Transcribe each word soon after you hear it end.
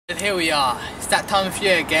And here we are. It's that time of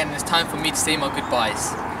year again. It's time for me to say my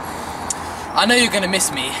goodbyes. I know you're gonna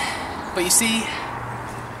miss me, but you see,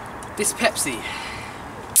 this Pepsi.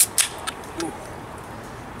 Ooh,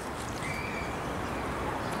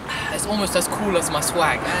 it's almost as cool as my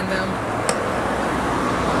swag, and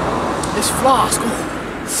this flask. Ooh,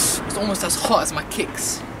 it's almost as hot as my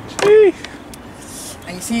kicks.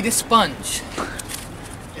 And you see this sponge.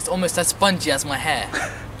 It's almost as spongy as my hair.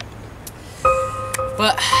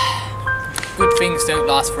 But good things don't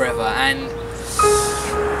last forever, and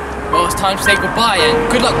well, it's time to say goodbye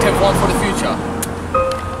and good luck to everyone for the future.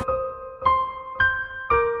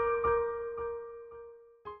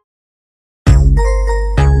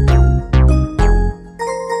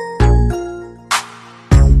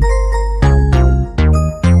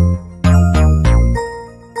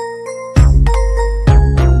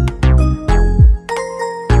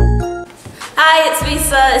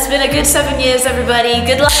 It's been a good 7 years, everybody.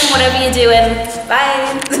 Good luck in whatever you're doing.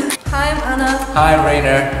 Bye. Hi, I'm Anna. Hi,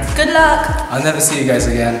 Rainer. Good luck. I'll never see you guys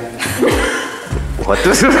again. What?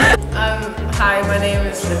 Hi, my name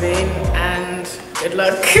is Nabeel, and good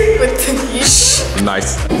luck with the youth.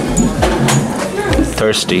 Nice.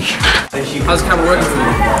 Thirsty. How's the camera working for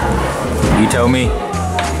you? You tell me.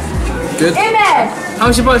 Good. Amen.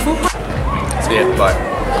 How's your bike for? See ya, bye.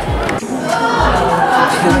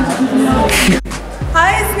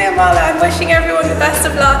 Hi, it's Nia. I'm wishing everyone the best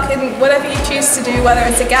of luck in whatever you choose to do, whether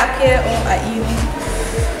it's a gap year or at uni.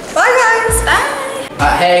 Bye, guys.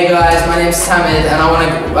 Bye. Hey guys, my name's Tahmid, and I want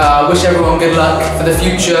to wish everyone good luck for the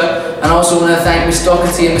future, and I also want to thank Miss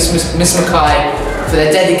Doherty and Miss Mackay for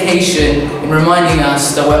their dedication in reminding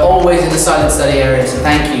us that we're always in the silent study area. So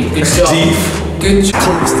thank you. Good job. Good job.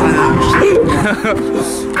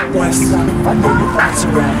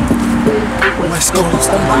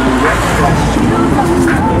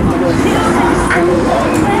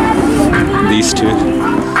 These two.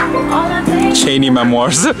 Cheney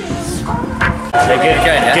memoirs. Good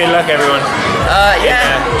luck, everyone.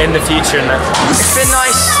 Yeah. In the future and that. It's been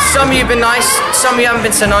nice. Some of you have been nice, some of you haven't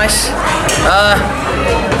been so nice.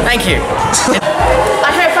 Thank you.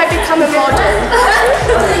 I hope I become a model.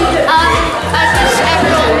 I wish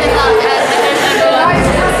everyone good luck and I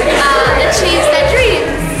hope everyone achieves their dreams.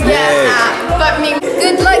 Yeah. But me,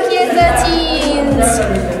 good luck, year 13s.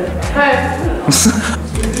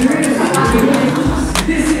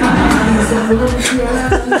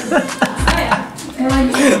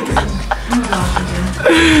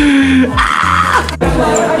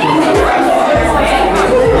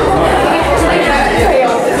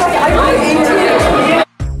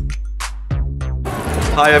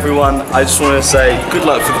 Hi everyone, I just want to say good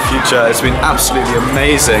luck for the future. It's been absolutely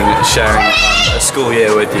amazing sharing a school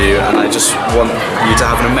year with you, and I just want you to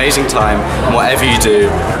have an amazing time in whatever you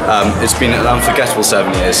do. It's been an unforgettable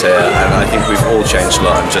 7 years here, and I think we've all changed a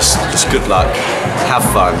lot, and just good luck, have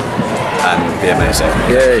fun, and be amazing.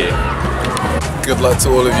 Yay. Good luck to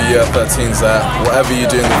all of you year 13s there. Whatever you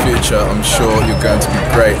do in the future, I'm sure you're going to be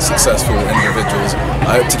great, successful individuals.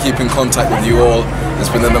 I hope to keep in contact with you all. It's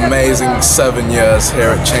been an amazing 7 years here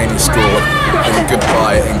at Cheney School, and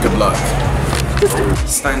goodbye and good luck.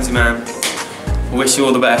 Stanzy man, I wish you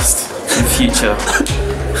all the best in the future.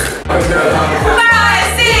 5, 6,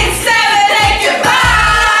 7, 8,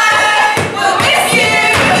 goodbye! We'll miss you!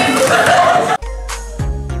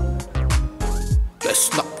 Let's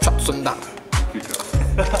Snapchats on that.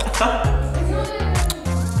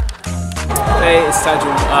 Hey, it's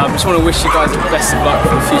Tajul. Just want to wish you guys the best of luck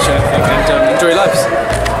for the future and enjoy your lives.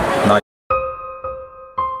 Nice.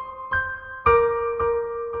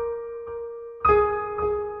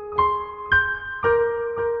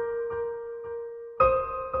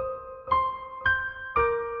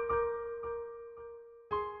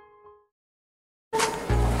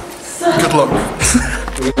 Good luck.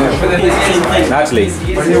 Natalie.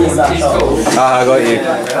 I got you.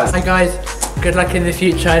 Hi guys, good luck in the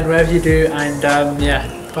future and whatever you do, and yeah,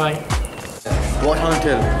 bye. What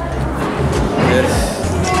until? Yes.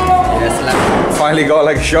 Finally got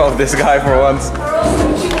like a shot of this guy for once.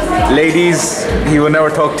 Ladies, he will never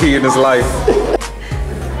talk to you in his life.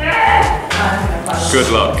 Good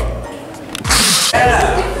luck.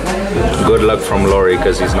 Good luck from Laurie,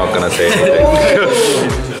 because he's not gonna say anything.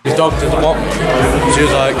 His dog did the mop. She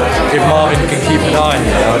was like, if Marvin can keep an eye on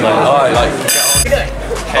you, I was like, alright, like,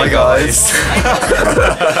 Hi guys.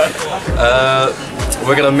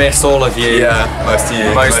 We're gonna miss all of you. Yeah, most of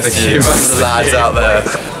you. Most of you lads out there.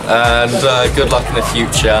 And good luck in the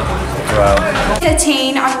future. Well.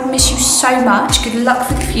 13, I will miss you so much. Good luck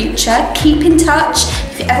for the future. Keep in touch.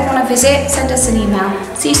 If you ever want to visit, send us an email.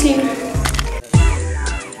 See you soon.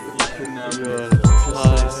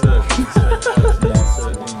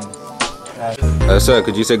 Sir,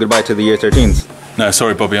 could you say goodbye to the year 13s? No,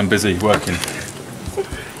 sorry Bobby, I'm busy working.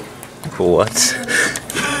 For what?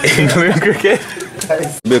 Including cricket?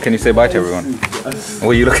 Bill, can you say bye to everyone? What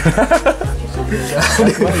are you looking at?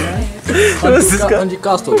 What's this guy?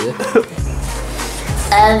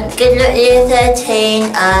 Good luck year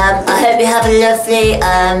 13. I hope you have a lovely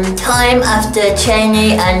time after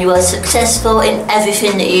Cheney and you are successful in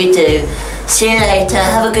everything that you do. See you later,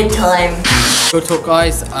 have a good time. Good talk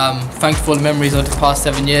guys, thank you for all the memories of the past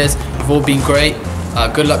 7 years. You've all been great.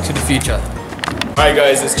 Good luck to the future. Hi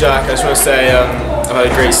guys, it's Jack. I just want to say I've had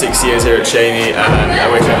a great 6 years here at Cheney and I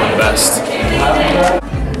wish everyone the best.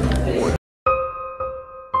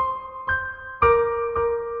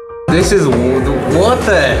 This is what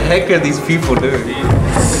the heck are these people doing?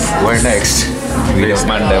 Where next? We just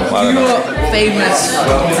man them. I don't know. Famous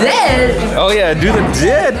dead. Oh yeah, do the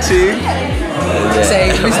dead too.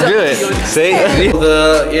 Say, do it. Say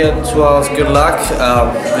the year 12, good luck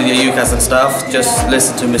with your UCAS and stuff. Just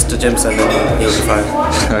listen to Mr. Jimson and he'll be fine.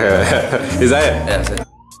 Is that it? Yeah, that's it.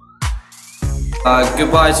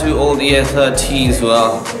 Goodbye to all the year 13s who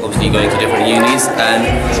are obviously going to different unis, and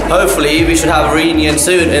hopefully we should have a reunion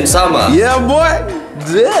soon in summer. Yeah, boy.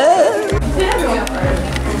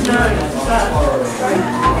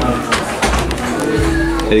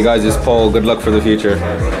 Hey guys, it's Paul. Good luck for the future.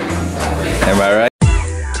 Am I right?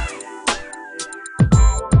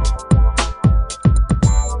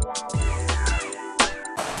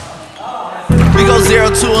 We go 0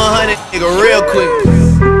 to 100, nigga, real quick.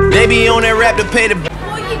 They be on that rap to pay the. What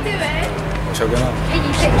are you doing? What's going on?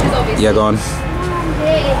 Taking pictures, obviously. Yeah, go on.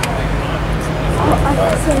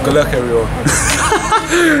 Good luck, everyone.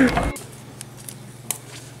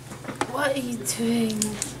 What are you doing?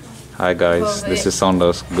 Hi guys, this is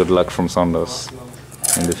Sondos. Good luck from Sondos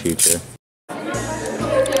in the future.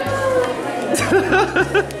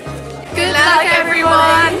 Good luck,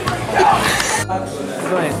 everyone.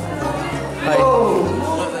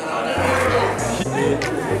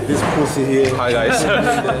 This pussy here. Hi guys.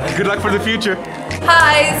 Good luck for the future.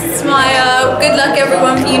 Hi, this is Sumaya. Good luck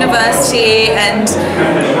everyone for university and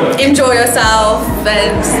enjoy yourself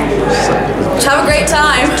and have a great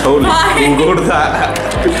time. Totally. Bye. We'll go to that.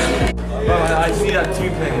 I see that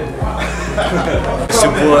two-player. It's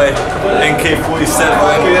your boy, NK47,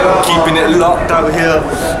 keeping it locked out here.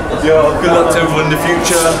 Yo, good luck to everyone in the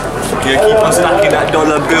future. Yeah, keep on stacking that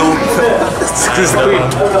dollar bill.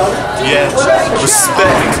 Yeah,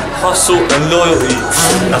 respect, hustle and loyalty.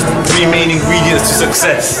 That's the 3 main ingredients to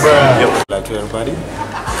success. Yo. Good luck to everybody.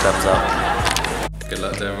 Thumbs up. Good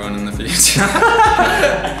luck to everyone in the future.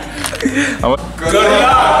 Good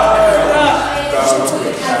luck!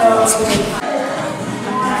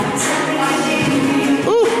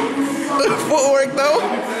 Footwork though.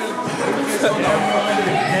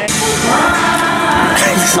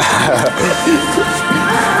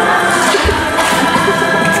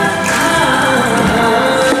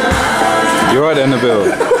 You're right, Nabeel.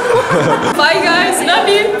 Bye guys, love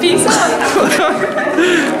you, peace out.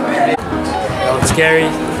 That was scary,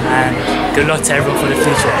 and good luck to everyone for the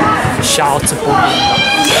future. Shout out to Bobby.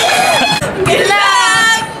 Good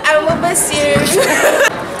luck, I will miss you.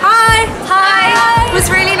 Hi. It was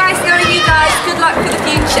really nice knowing you guys. Good luck for the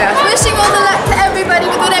future. Wishing all the luck to everybody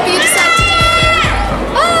with whatever you decide to do.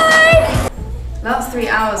 Bye! Last 3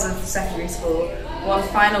 hours of secondary school, one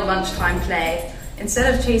final lunchtime play.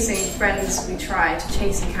 Instead of chasing friends, we tried to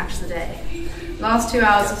chase and catch the day. Last 2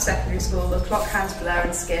 hours of secondary school, the clock hands Pallera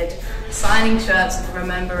and Skid, signing shirts and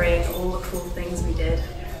remembering all the cool things we did.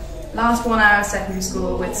 Last 1 hour of secondary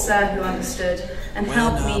school with Sir who understood and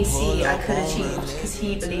helped me see I could achieve because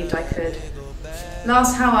he believed I could.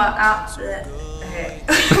 Last hour out. Okay,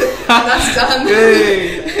 that's done.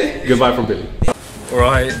 Hey. Goodbye from Billy.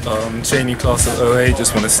 Alright, Cheney class of 08,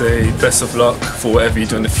 just want to say best of luck for whatever you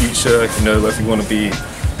do in the future. You know, whether you want to be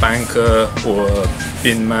banker or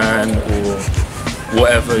bin man or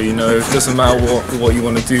whatever, you know, it doesn't matter what you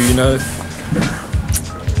want to do, you know.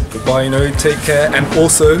 Goodbye, you know, take care. And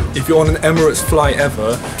also, if you're on an Emirates flight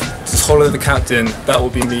ever, just follow the captain, that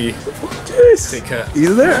will be me. Take care.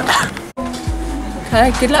 He's there.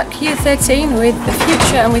 Good luck year 13 with the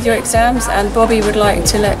future and with your exams, and Bobby would like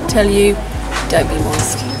to tell you, don't be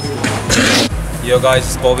modest. Yo guys,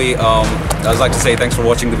 it's Bobby. I'd like to say thanks for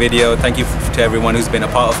watching the video. Thank you to everyone who's been a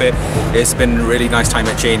part of it. It's been a really nice time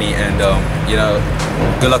at Cheney, and you know,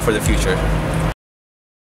 good luck for the future.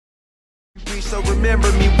 So remember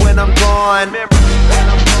me when I'm gone.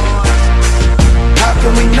 How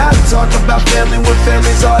can we not talk about family when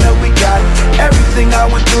family's all that we got? Everything I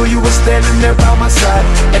went through, you were standing there by my side,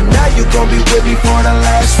 and now you gon' be with me for the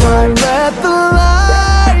last ride. Let the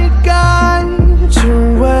light guide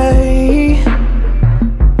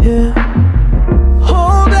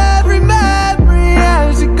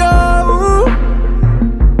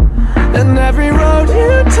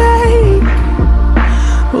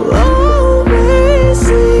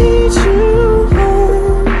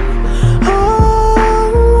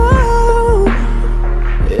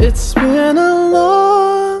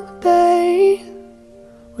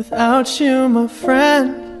about you, my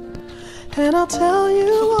friend. And I'll tell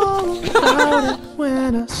you all about it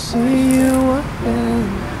when I see you again.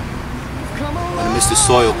 I miss the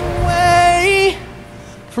soil. Away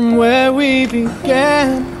from where we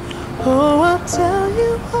began. Oh, I'll tell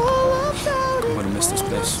you all about it. I'm gonna miss this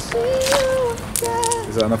place.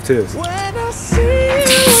 Is that enough tears? When I see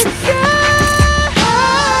you